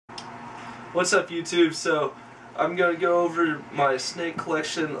What's up, YouTube? So I'm going to go over my snake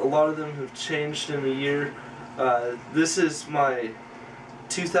collection. A lot of them have changed in a year. This is my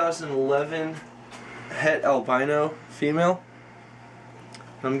 2011 het albino female.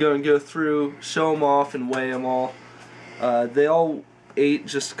 I'm going to go through, show them off, and weigh them all. They all ate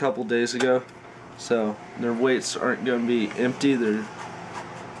just a couple days ago, so their weights aren't going to be empty. They're...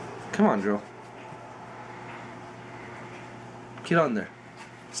 Come on, girl. Get on there.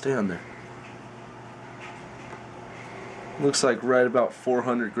 Stay on there. Looks like right about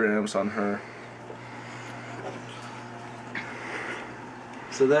 400 grams on her.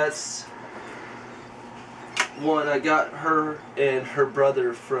 So that's one. I got her and her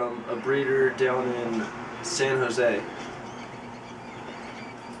brother from a breeder down in San Jose.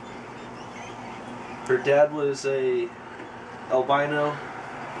 Her dad was a albino,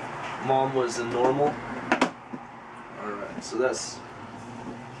 mom was a normal. Alright, so that's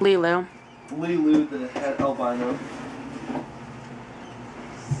Lilu, the het albino.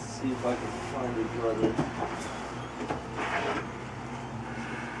 See if I can find her brother.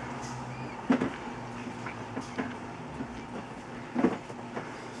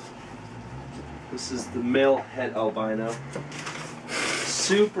 This is the male het albino.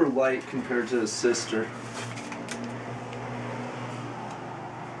 Super light compared to his sister.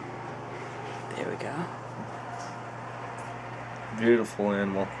 there we go. Beautiful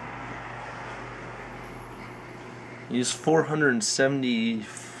animal. He's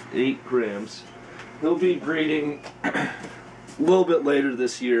 478 grams. He'll be breeding a little bit later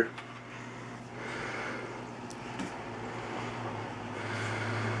this year.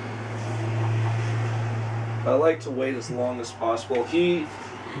 I like to wait as long as possible. He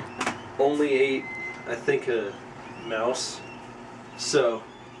only ate, I think, a mouse, so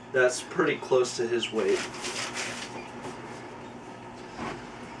that's pretty close to his weight.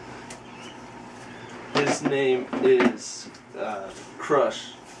 His name is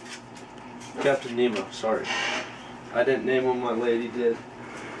Crush. Captain Nemo, sorry. I didn't name him, my lady did.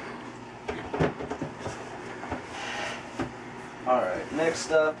 Alright,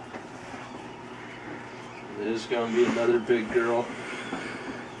 next up is going to be another big girl.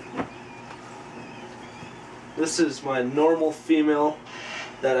 This is my normal female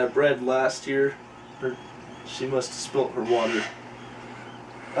that I bred last year. She must have spilt her water.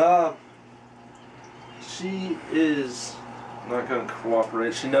 She is not going to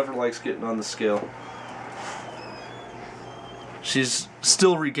cooperate. She never likes getting on the scale. She's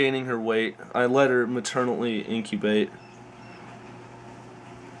still regaining her weight. I let her maternally incubate.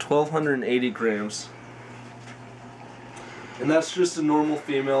 1,280 grams. And that's just a normal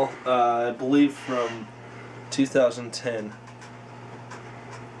female, I believe from 2010.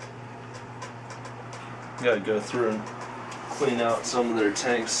 Gotta go through and clean out some of their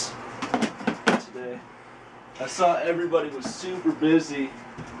tanks today. I saw everybody was super busy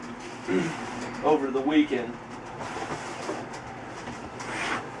over the weekend.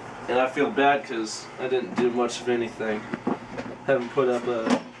 And I feel bad because I didn't do much of anything. Haven't put up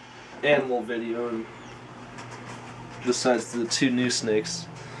a animal video besides the two new snakes.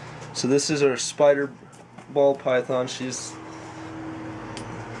 So this is our spider ball python. She's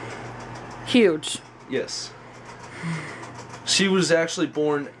Huge. yes. She was actually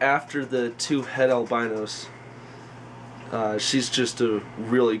born after the two het albinos. She's just a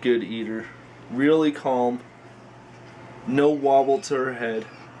really good eater, really calm, no wobble to her head.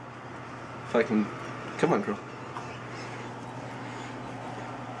 If I can, come on, girl.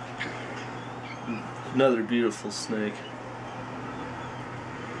 Another beautiful snake.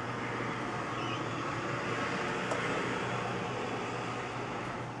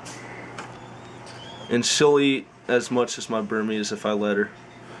 And she'll eat as much as my Burmese if I let her.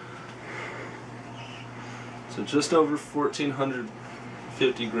 So just over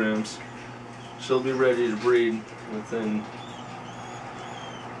 1,450 grams. She'll be ready to breed within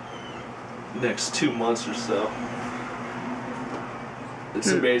the next 2 months or so. It's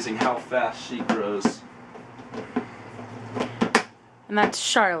amazing how fast she grows. And that's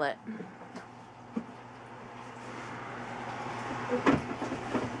Charlotte.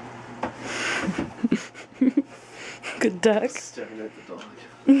 Good duck. Staring at the dog.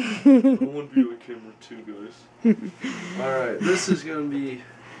 I want to be on camera too, guys. Alright, this is going to be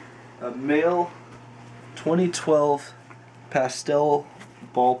a male 2012 pastel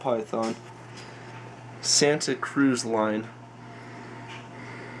ball python. Santa Cruz line.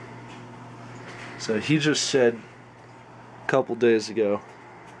 So he just shed a couple days ago.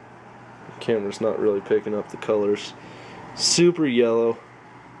 The camera's not really picking up the colors. Super yellow.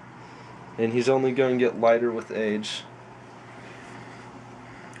 And he's only going to get lighter with age.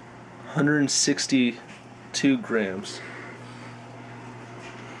 162 grams.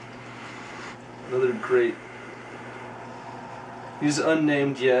 Another great. He's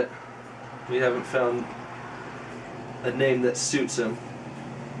unnamed yet. We haven't found a name that suits him.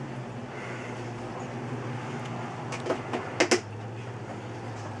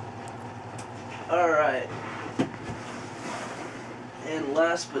 Alright. And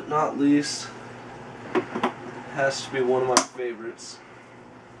last but not least, has to be one of my favorites.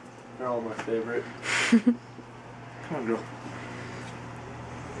 They're all my favorite. Come on, girl.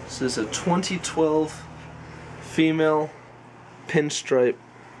 This is a 2012 female pinstripe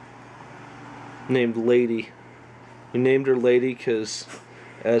named Lady. We named her Lady because,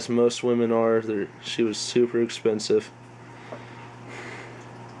 as most women are, she was super expensive.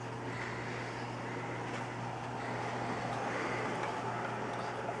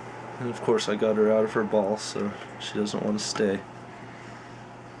 And of course I got her out of her ball, so she doesn't want to stay.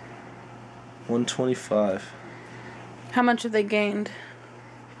 125. How much have they gained?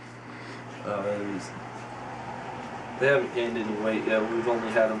 They haven't gained any weight yet. We've only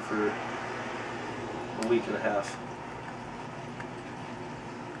had them for a week and a half.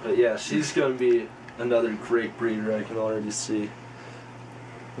 But yeah, she's going to be another great breeder, I can already see.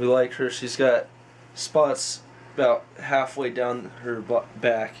 We like her. She's got spots about halfway down her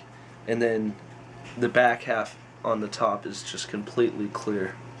back, and then the back half on the top is just completely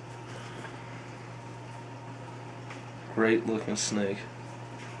clear. Great looking snake.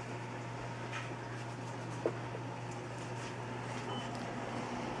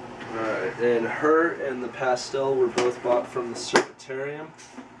 Alright, and her and the pastel were both bought from the Serpentarium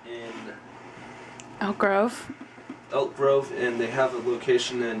in Elk Grove. And they have a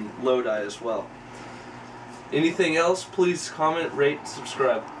location in Lodi as well. Anything else, please comment, rate,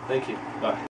 subscribe. Thank you. Bye.